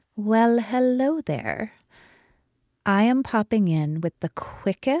Well, hello there. I am popping in with the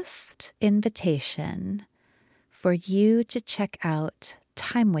quickest invitation for you to check out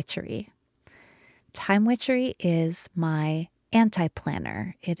Time Witchery. Time Witchery is my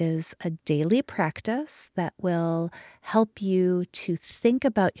anti-planner. It is a daily practice that will help you to think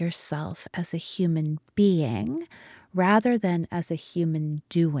about yourself as a human being rather than as a human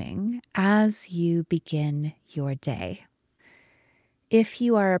doing as you begin your day. If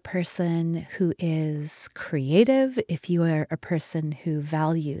you are a person who is creative, if you are a person who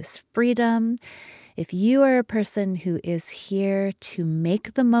values freedom, if you are a person who is here to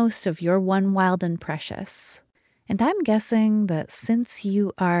make the most of your one wild and precious, and I'm guessing that since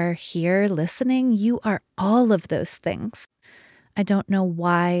you are here listening, you are all of those things. I don't know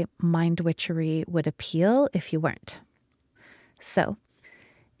why mind witchery would appeal if you weren't. So,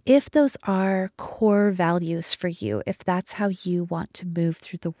 if those are core values for you, if that's how you want to move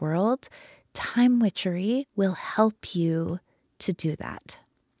through the world, Time Witchery will help you to do that.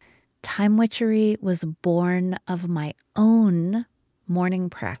 Time Witchery was born of my own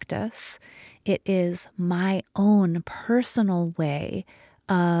morning practice. It is my own personal way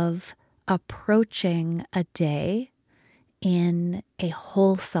of approaching a day in a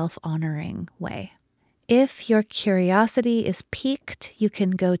whole self-honoring way. If your curiosity is piqued, you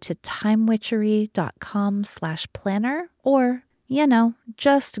can go to timewitchery.com/planner or,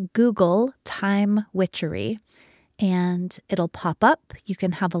 just Google Time Witchery and it'll pop up. You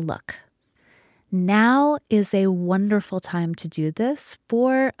can have a look. Now is a wonderful time to do this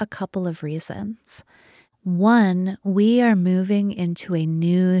for a couple of reasons. One, we are moving into a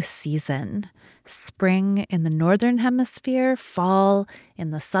new season. Spring in the northern hemisphere, fall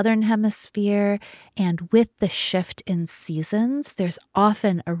in the southern hemisphere, and with the shift in seasons, there's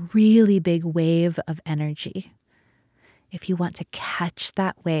often a really big wave of energy. If you want to catch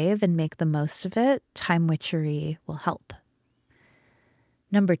that wave and make the most of it, Time Witchery will help.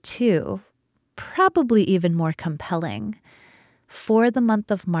 Number two, probably even more compelling, for the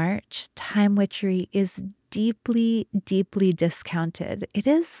month of March, Time Witchery is deeply, deeply discounted. It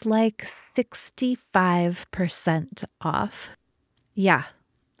is like 65% off. Yeah,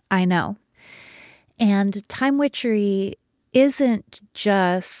 I know. And Time Witchery isn't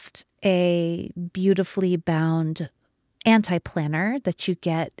just a beautifully bound anti-planner that you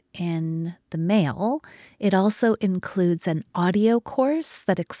get in the mail. It also includes an audio course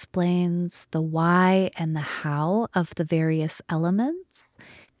that explains the why and the how of the various elements,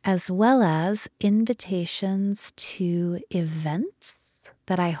 as well as invitations to events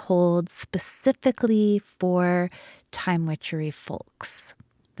that I hold specifically for Time Witchery folks.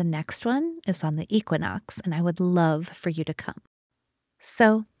 The next one is on the equinox, and I would love for you to come.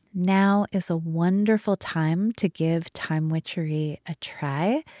 So now is a wonderful time to give Time Witchery a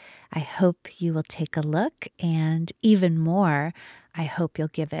try. I hope you will take a look, and even more, I hope you'll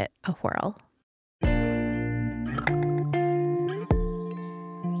give it a whirl.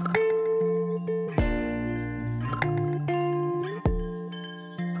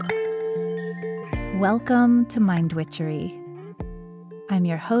 Welcome to Mind Witchery. I'm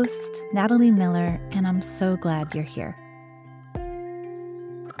your host, Natalie Miller, and I'm so glad you're here.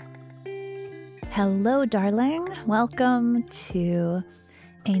 Hello, darling. Welcome to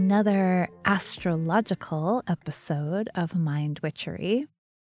another astrological episode of Mind Witchery.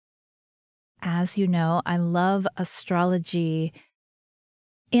 As you know, I love astrology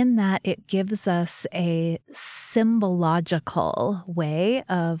in that it gives us a symbological way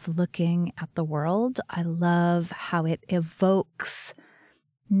of looking at the world. I love how it evokes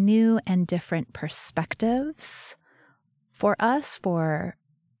new and different perspectives for us, for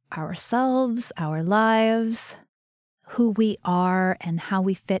ourselves, our lives, who we are, and how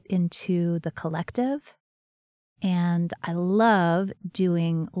we fit into the collective. And I love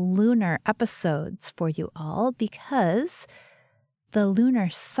doing lunar episodes for you all because the lunar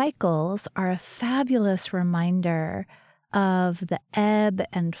cycles are a fabulous reminder of the ebb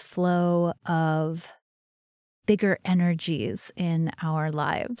and flow of bigger energies in our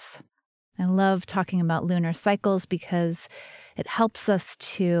lives. I love talking about lunar cycles because it helps us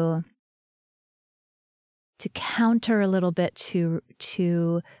to counter a little bit,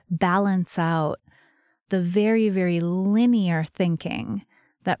 to balance out the very, very linear thinking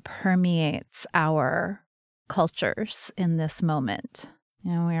that permeates our cultures in this moment.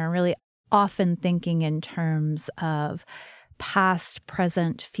 We are really often thinking in terms of past,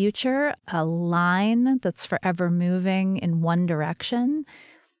 present, future, a line that's forever moving in one direction.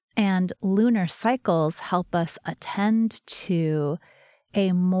 And lunar cycles help us attend to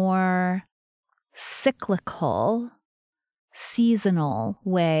a more cyclical seasonal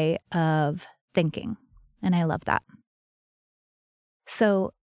way of thinking. And I love that.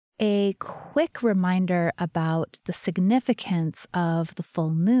 So, a quick reminder about the significance of the full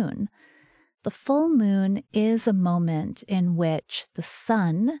moon. The full moon is a moment in which the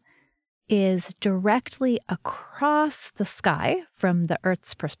sun is directly across the sky from the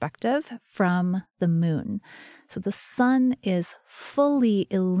Earth's perspective from the moon. So the sun is fully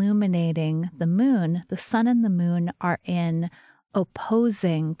illuminating the moon. The sun and the moon are in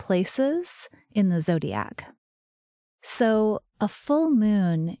opposing places in the zodiac. So a full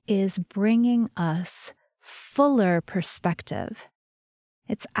moon is bringing us fuller perspective.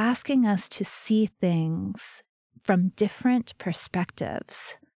 It's asking us to see things from different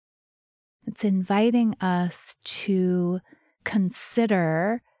perspectives. It's inviting us to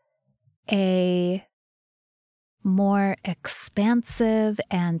consider a more expansive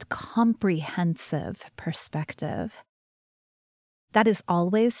and comprehensive perspective. That is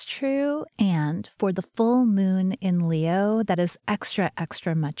always true, and for the full moon in Leo, that is extra,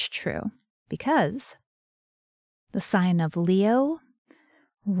 extra much true, because the sign of Leo,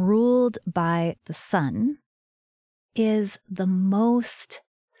 ruled by the sun, is the most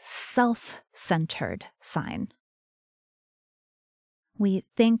self-centered sign. We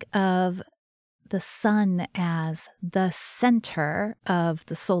think of the sun as the center of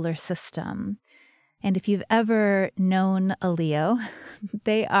the solar system. And if you've ever known a Leo,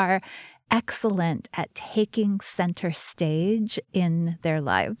 they are excellent at taking center stage in their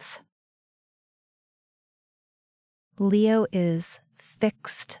lives. Leo is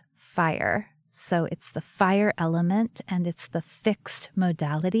fixed fire. So it's the fire element and it's the fixed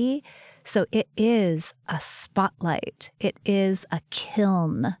modality. So it is a spotlight. It is a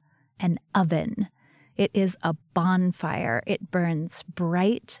kiln, an oven. It is a bonfire. It burns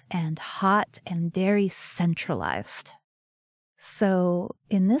bright and hot and very centralized. So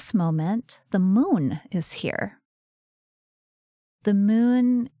in this moment, the moon is here. The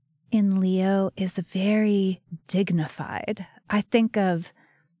moon in Leo is very dignified. I think of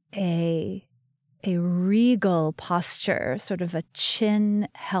a regal posture, sort of a chin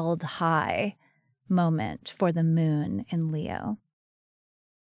held high moment for the moon in Leo.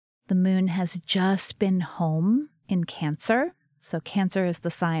 The moon has just been home in Cancer. So Cancer is the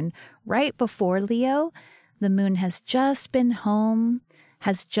sign right before Leo. The moon has just been home,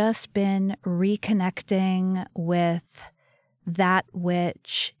 has just been reconnecting with that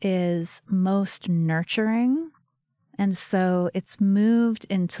which is most nurturing. And so it's moved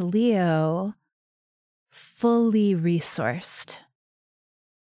into Leo fully resourced.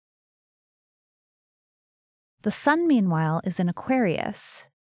 The sun, meanwhile, is in Aquarius.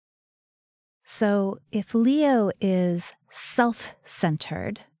 So if Leo is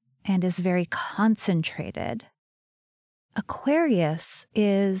self-centered and is very concentrated, Aquarius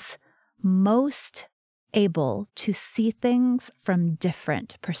is most able to see things from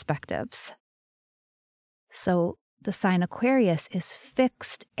different perspectives. So the sign Aquarius is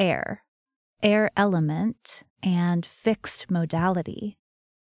fixed air element, and fixed modality.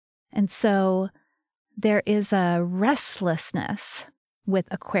 And so there is a restlessness with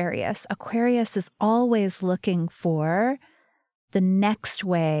Aquarius. Aquarius is always looking for the next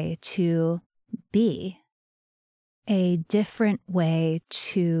way to be, a different way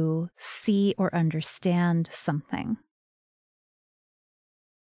to see or understand something.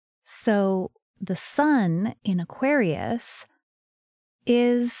 So the sun in Aquarius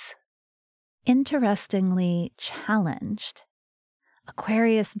is interestingly challenged.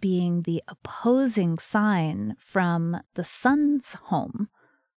 Aquarius being the opposing sign from the sun's home.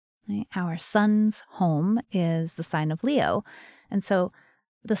 Right? Our sun's home is the sign of Leo. And so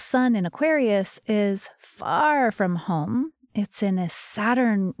the sun in Aquarius is far from home. It's in a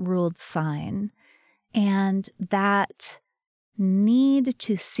Saturn-ruled sign. And that need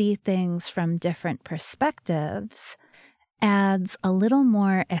to see things from different perspectives adds a little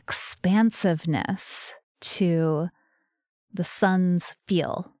more expansiveness to the sun's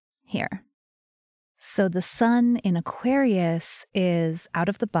feel here. So the sun in Aquarius is out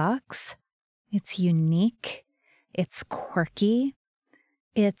of the box. It's unique. It's quirky.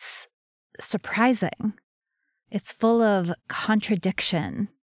 It's surprising. It's full of contradiction.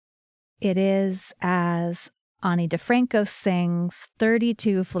 It is, as Ani DeFranco sings,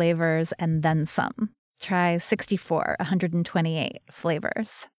 32 flavors and then some. Try 64, 128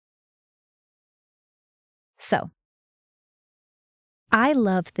 flavors. So, I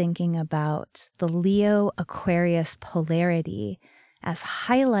love thinking about the Leo-Aquarius polarity as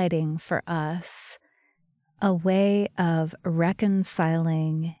highlighting for us a way of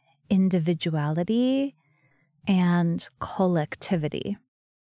reconciling individuality and collectivity.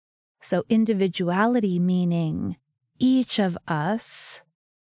 So individuality meaning each of us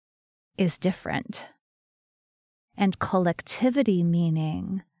is different, and collectivity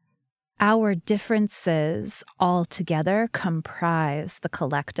meaning our differences all together comprise the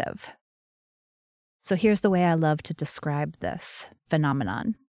collective. So here's the way I love to describe this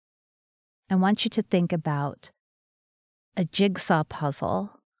phenomenon. I want you to think about a jigsaw puzzle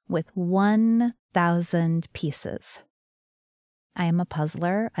with 1,000 pieces. I am a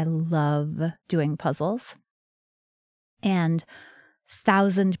puzzler. I love doing puzzles. And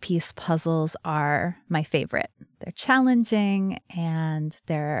 1,000-piece puzzles are my favorite. They're challenging and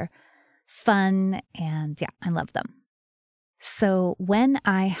they're fun, and yeah, I love them. So when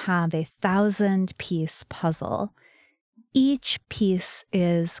I have a 1,000-piece puzzle, each piece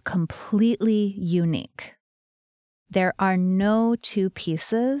is completely unique. There are no two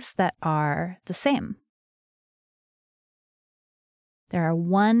pieces that are the same. There are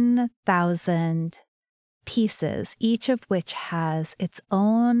 1,000 pieces, each of which has its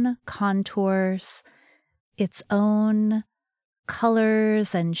own contours, its own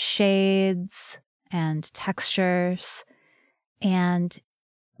colors and shades and textures. And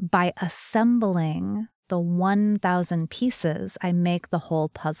by assembling the 1,000 pieces, I make the whole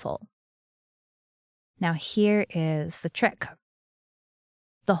puzzle. Now, here is the trick.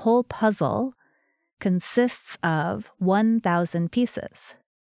 The whole puzzle consists of 1,000 pieces.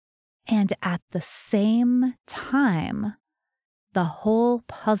 And at the same time, the whole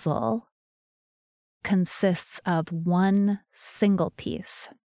puzzle consists of one single piece.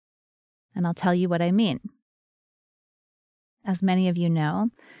 And I'll tell you what I mean. As many of you know,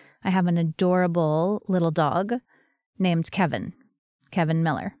 I have an adorable little dog named Kevin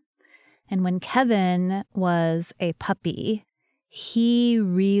Miller. And when Kevin was a puppy, he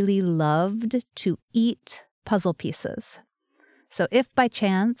really loved to eat puzzle pieces. So if by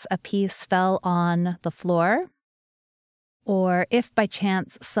chance a piece fell on the floor, or if by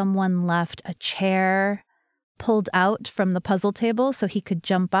chance someone left a chair pulled out from the puzzle table so he could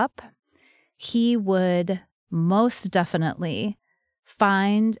jump up, he would most definitely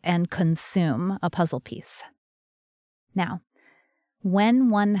find and consume a puzzle piece. Now, when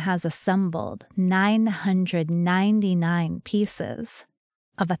one has assembled 999 pieces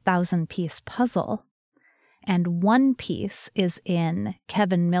of a 1,000-piece puzzle, and one piece is in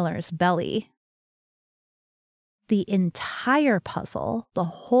Kevin Miller's belly, the entire puzzle, the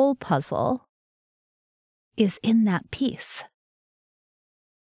whole puzzle, is in that piece.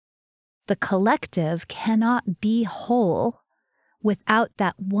 The collective cannot be whole without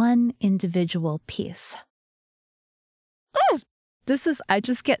that one individual piece. I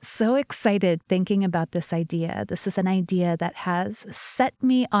just get so excited thinking about this idea. This is an idea that has set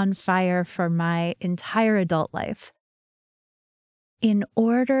me on fire for my entire adult life. In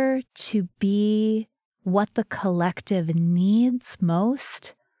order to be what the collective needs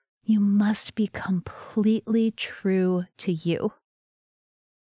most, you must be completely true to you.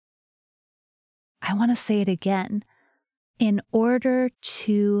 I want to say it again. In order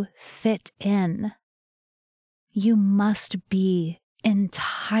to fit in, you must be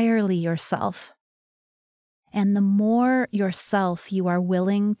entirely yourself. And the more yourself you are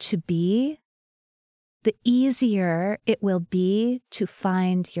willing to be, the easier it will be to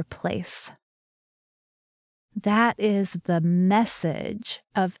find your place. That is the message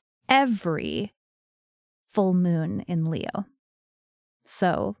of every full moon in Leo.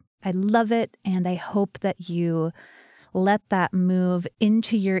 So I love it, and I hope that you let that move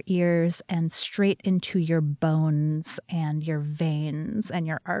into your ears and straight into your bones and your veins and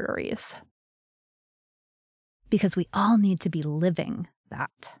your arteries. Because we all need to be living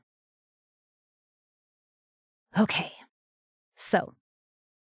that. Okay, so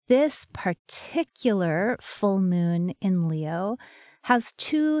this particular full moon in Leo has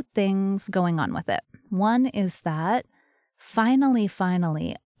two things going on with it. One is that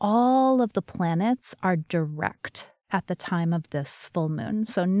finally, all of the planets are direct at the time of this full moon.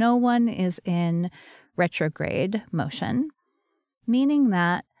 So no one is in retrograde motion, meaning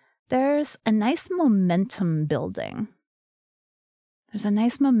that there's a nice momentum building.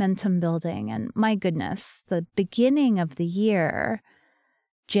 And my goodness, the beginning of the year,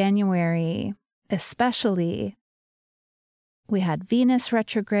 January especially, we had Venus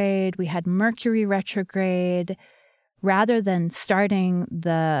retrograde, we had Mercury retrograde. Rather than starting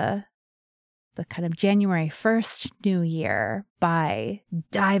the kind of January 1st new year by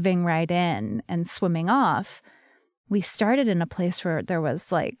diving right in and swimming off, we started in a place where there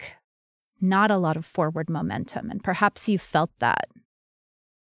was like not a lot of forward momentum. And perhaps you felt that.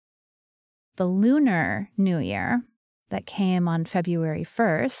 the Lunar New Year that came on February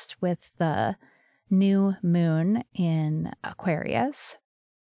 1st with the new moon in Aquarius.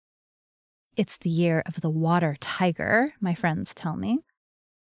 It's the year of the water tiger, my friends tell me.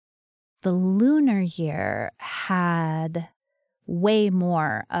 The lunar year had way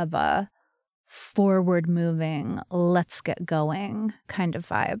more of a forward-moving, let's get going kind of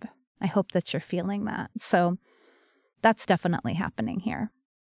vibe. I hope that you're feeling that. So that's definitely happening here.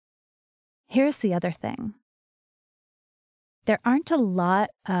 Here's the other thing. There aren't a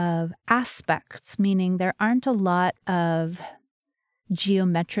lot of aspects, meaning there aren't a lot of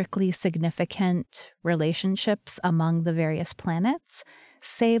geometrically significant relationships among the various planets,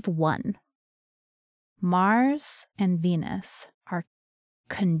 save one. Mars and Venus are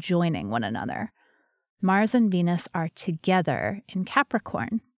conjoining one another. Mars and Venus are together in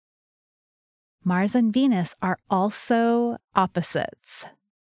Capricorn. Mars and Venus are also opposites.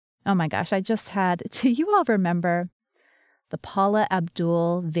 Oh my gosh, do you all remember the Paula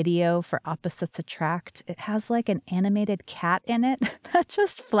Abdul video for Opposites Attract? It has like an animated cat in it. That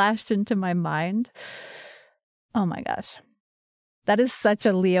just flashed into my mind. Oh my gosh. That is such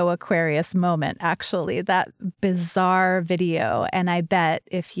a Leo Aquarius moment, actually, that bizarre video. And I bet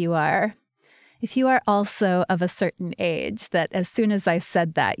if you are also of a certain age, that as soon as I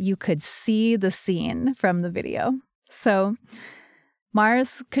said that, you could see the scene from the video. So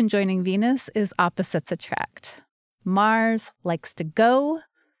Mars conjoining Venus is opposites attract. Mars likes to go.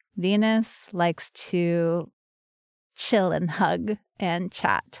 Venus likes to chill and hug and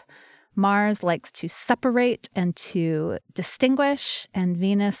chat. Mars likes to separate and to distinguish, and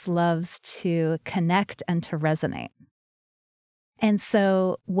Venus loves to connect and to resonate. And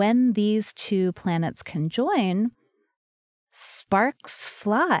so when these two planets conjoin, sparks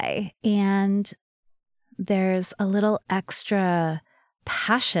fly, and there's a little extra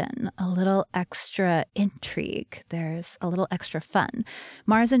passion, a little extra intrigue. There's a little extra fun.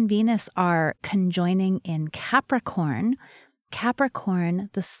 Mars and Venus are conjoining in Capricorn.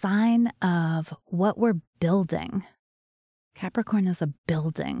 Capricorn, the sign of what we're building. Capricorn is a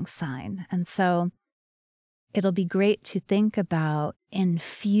building sign. And so it'll be great to think about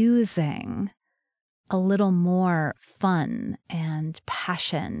infusing a little more fun and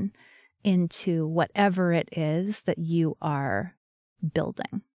passion into whatever it is that you are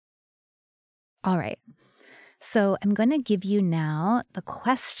building. All right. So I'm going to give you now the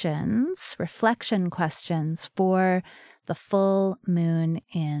questions, reflection questions for the full moon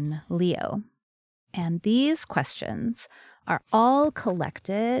in Leo. And these questions are all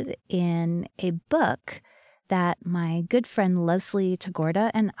collected in a book that my good friend Leslie Tagorda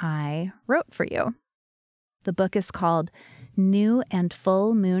and I wrote for you. The book is called New and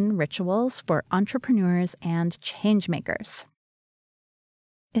Full Moon Rituals for Entrepreneurs and Changemakers.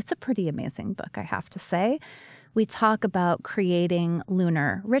 It's a pretty amazing book, I have to say. We talk about creating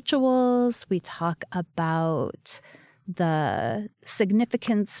lunar rituals. We talk about the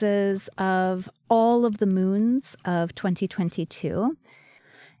significances of all of the moons of 2022.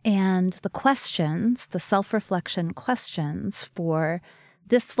 And the questions, the self-reflection questions for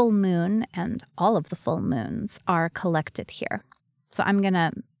this full moon and all of the full moons are collected here. So I'm going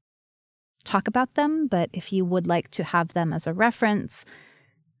to talk about them, but if you would like to have them as a reference,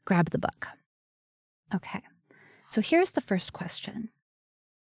 grab the book. Okay, so here's the first question.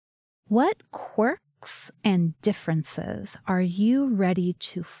 What quirks and differences are you ready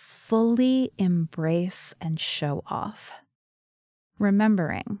to fully embrace and show off?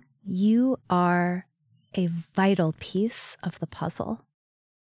 Remembering, you are a vital piece of the puzzle.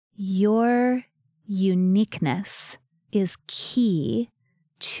 Your uniqueness is key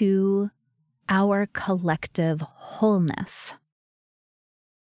to our collective wholeness.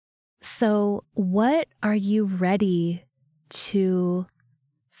 So, what are you ready to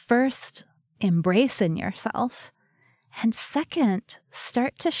first embrace in yourself? And second,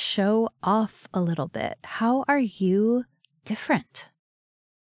 start to show off a little bit. How are you different?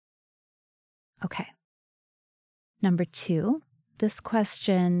 Okay. Number 2, this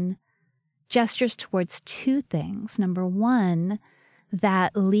question gestures towards 2 things. Number 1,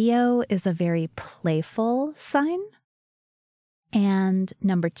 that Leo is a very playful sign. And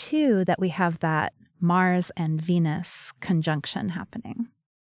number 2, that we have that Mars and Venus conjunction happening.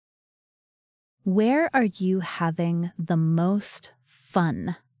 Where are you having the most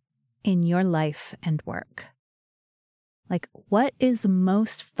fun in your life and work? Like, what is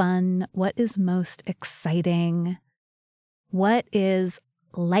most fun? What is most exciting? What is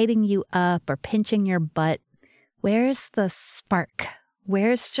lighting you up or pinching your butt? Where's the spark?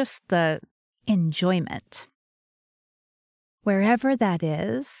 Where's just the enjoyment? Wherever that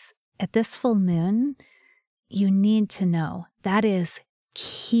is, at this full moon, you need to know that is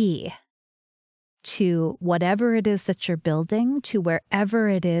key to whatever it is that you're building, to wherever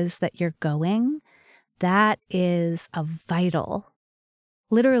it is that you're going. That is a vital,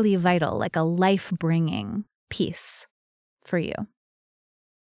 literally vital, like a life-bringing piece for you.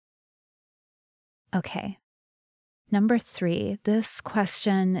 Okay. Number 3, this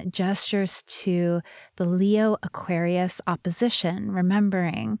question gestures to the Leo-Aquarius opposition,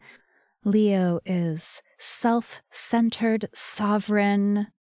 remembering Leo is self-centered, sovereign,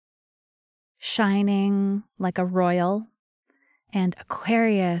 shining like a royal, and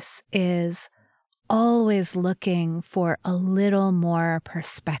Aquarius is always looking for a little more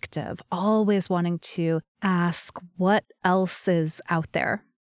perspective, always wanting to ask what else is out there.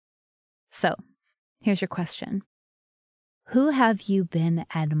 So, here's your question. Who have you been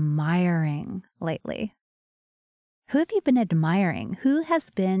admiring lately? Who have you been admiring? Who has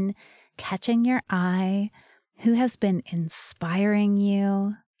been catching your eye? Who has been inspiring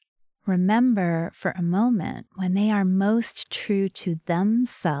you? Remember for a moment, when they are most true to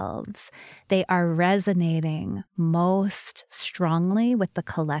themselves, they are resonating most strongly with the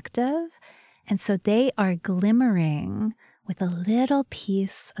collective. And so they are glimmering with a little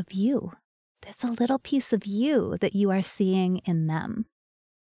piece of you. There's a little piece of you that you are seeing in them.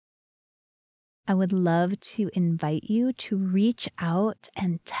 I would love to invite you to reach out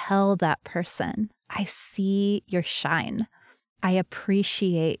and tell that person, I see your shine. I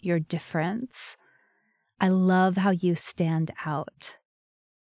appreciate your difference. I love how you stand out.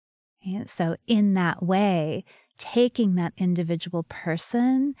 And so in that way, taking that individual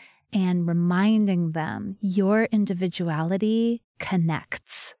person and reminding them your individuality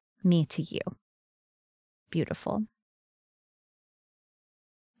connects me to you. Beautiful.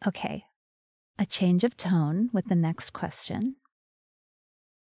 Okay, a change of tone with the next question.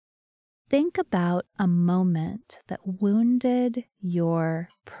 Think about a moment that wounded your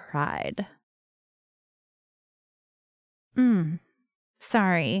pride.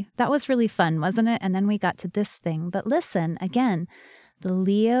 Sorry, that was really fun, wasn't it? And then we got to this thing. But listen, again, the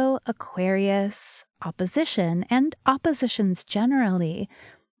Leo-Aquarius opposition and oppositions generally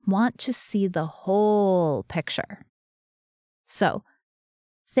want to see the whole picture. So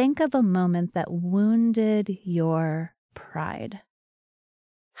think of a moment that wounded your pride.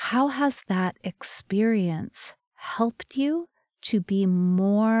 How has that experience helped you to be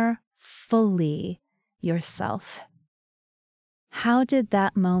more fully yourself? How did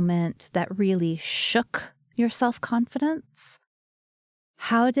that moment that really shook your self-confidence,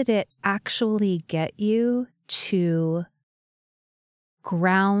 how did it actually get you to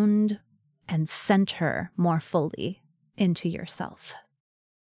ground and center more fully into yourself?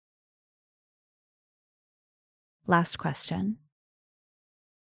 Last question.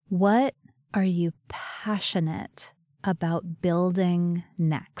 What are you passionate about building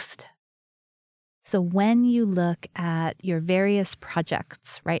next? So when you look at your various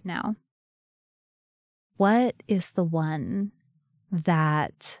projects right now, what is the one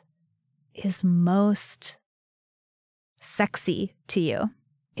that is most sexy to you,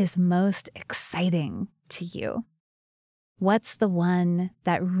 is most exciting to you? What's the one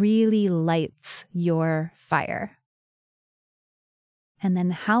that really lights your fire? And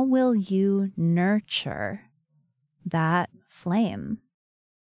then how will you nurture that flame?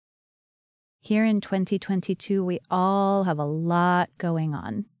 Here in 2022, we all have a lot going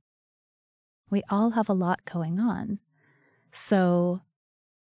on. We all have a lot going on. So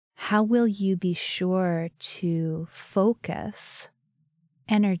how will you be sure to focus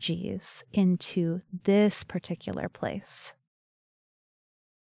energies into this particular place?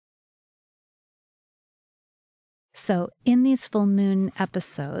 So in these full moon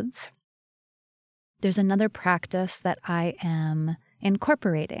episodes, there's another practice that I am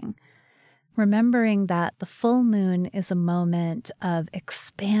incorporating, remembering that the full moon is a moment of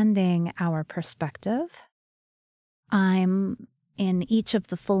expanding our perspective. I'm, in each of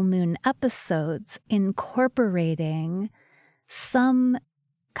the full moon episodes, incorporating some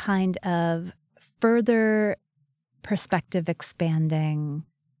kind of further perspective expanding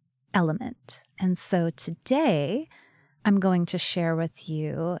element. And so today, I'm going to share with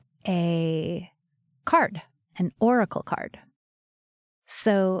you a card, an oracle card.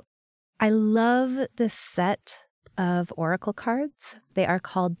 So I love this set of oracle cards. They are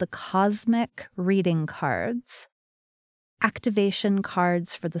called the Cosmic Reading Cards, activation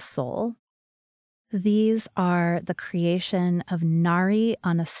cards for the soul. These are the creation of Nari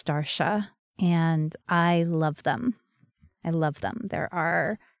Anastasia, and I love them. I love them. There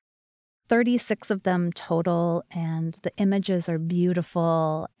are 36 of them total, and the images are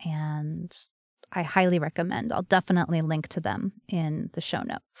beautiful, and I highly recommend. I'll definitely link to them in the show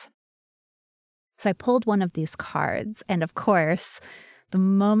notes. So I pulled one of these cards, and of course, the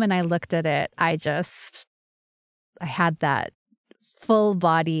moment I looked at it, I had that full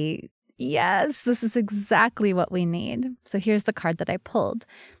body, yes, this is exactly what we need. So here's the card that I pulled.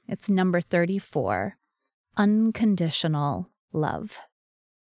 It's number 34, Unconditional Love.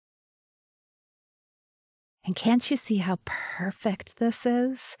 And can't you see how perfect this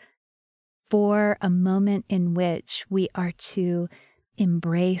is for a moment in which we are to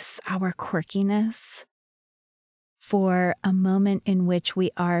embrace our quirkiness, for a moment in which we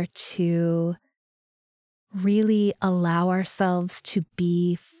are to really allow ourselves to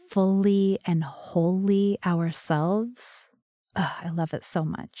be fully and wholly ourselves? Oh, I love it so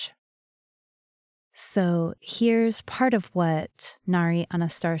much. So here's part of what Nari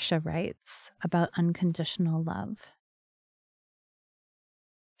Anastasia writes about unconditional love.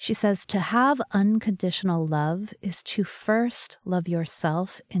 She says, to have unconditional love is to first love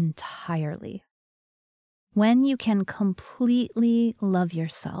yourself entirely. When you can completely love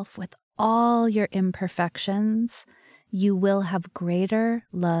yourself with all your imperfections, you will have greater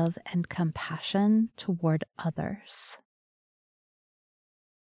love and compassion toward others.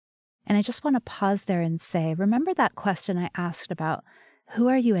 And I just want to pause there and say, remember that question I asked about who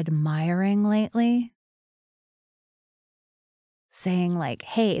are you admiring lately? Saying like,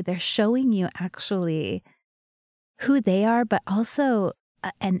 hey, they're showing you actually who they are, but also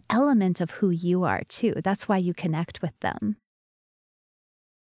an element of who you are too. That's why you connect with them.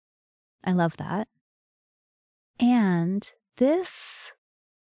 I love that. And this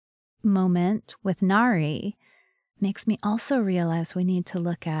moment with Nari makes me also realize we need to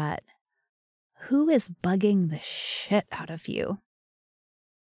look at who is bugging the shit out of you?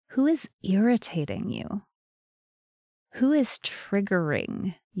 Who is irritating you? Who is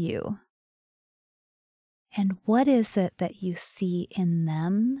triggering you? And what is it that you see in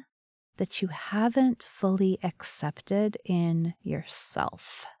them that you haven't fully accepted in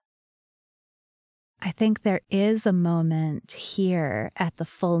yourself? I think there is a moment here at the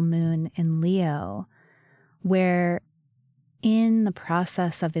full moon in Leo where, in the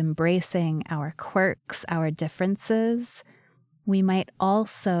process of embracing our quirks, our differences, we might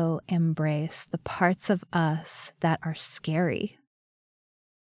also embrace the parts of us that are scary.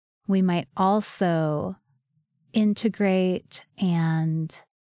 We might also integrate and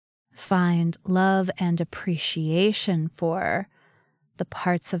find love and appreciation for the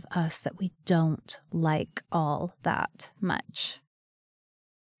parts of us that we don't like all that much.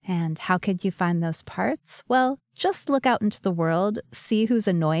 And how could you find those parts? Well, just look out into the world, see who's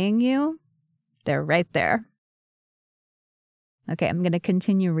annoying you. They're right there. Okay, I'm going to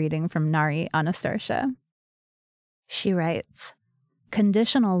continue reading from Nari Anastasia. She writes,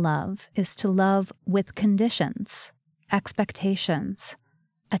 conditional love is to love with conditions, expectations,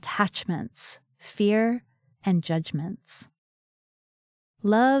 attachments, fear, and judgments.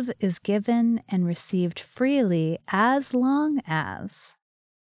 Love is given and received freely as long as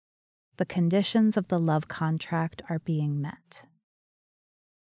the conditions of the love contract are being met.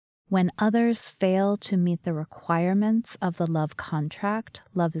 When others fail to meet the requirements of the love contract,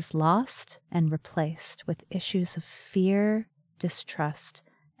 love is lost and replaced with issues of fear, distrust,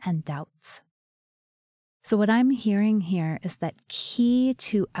 and doubts. So what I'm hearing here is that key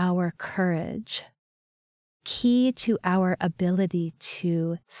to our courage, key to our ability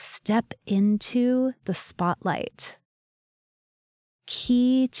to step into the spotlight,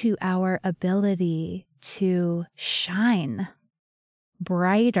 key to our ability to shine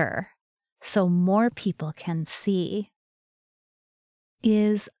brighter so more people can see,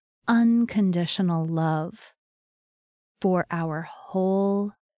 is unconditional love for our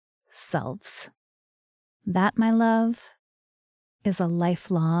whole selves. That, my love, is a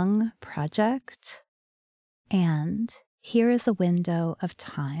lifelong project. And here is a window of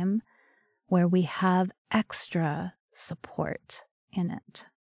time where we have extra support in it.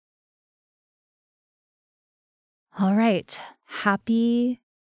 All right. Happy,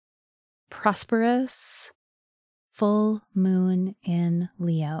 prosperous, full moon in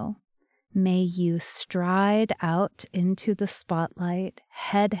Leo. May you stride out into the spotlight,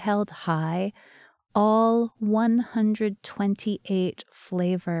 head held high, all 128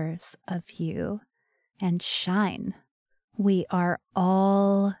 flavors of you, and shine. We are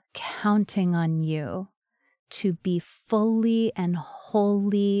all counting on you to be fully and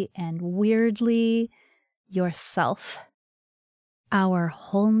wholly and weirdly yourself. Our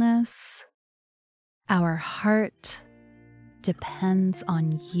wholeness, our heart depends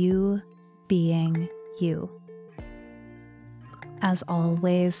on you being you. As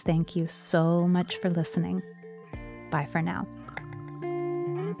always, thank you so much for listening. Bye for now.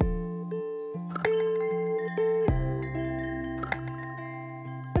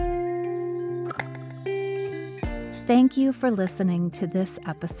 Thank you for listening to this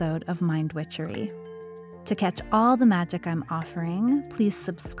episode of Mind Witchery. To catch all the magic I'm offering, please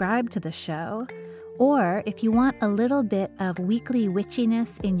subscribe to the show. Or if you want a little bit of weekly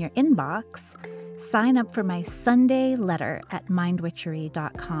witchiness in your inbox, sign up for my Sunday letter at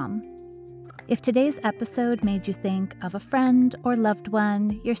mindwitchery.com. If today's episode made you think of a friend or loved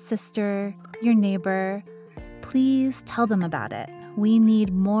one, your sister, your neighbor, please tell them about it. We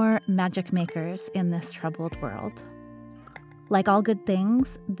need more magic makers in this troubled world. Like all good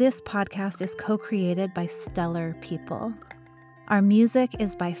things, this podcast is co-created by stellar people. Our music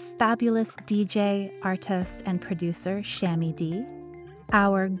is by fabulous DJ, artist, and producer Shammy D.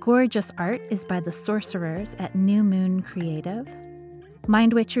 Our gorgeous art is by the sorcerers at New Moon Creative.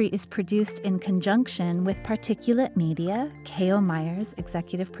 Mind Witchery is produced in conjunction with Particulate Media, K.O. Myers,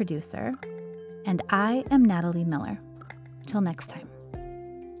 executive producer. And I am Natalie Miller. Till next time.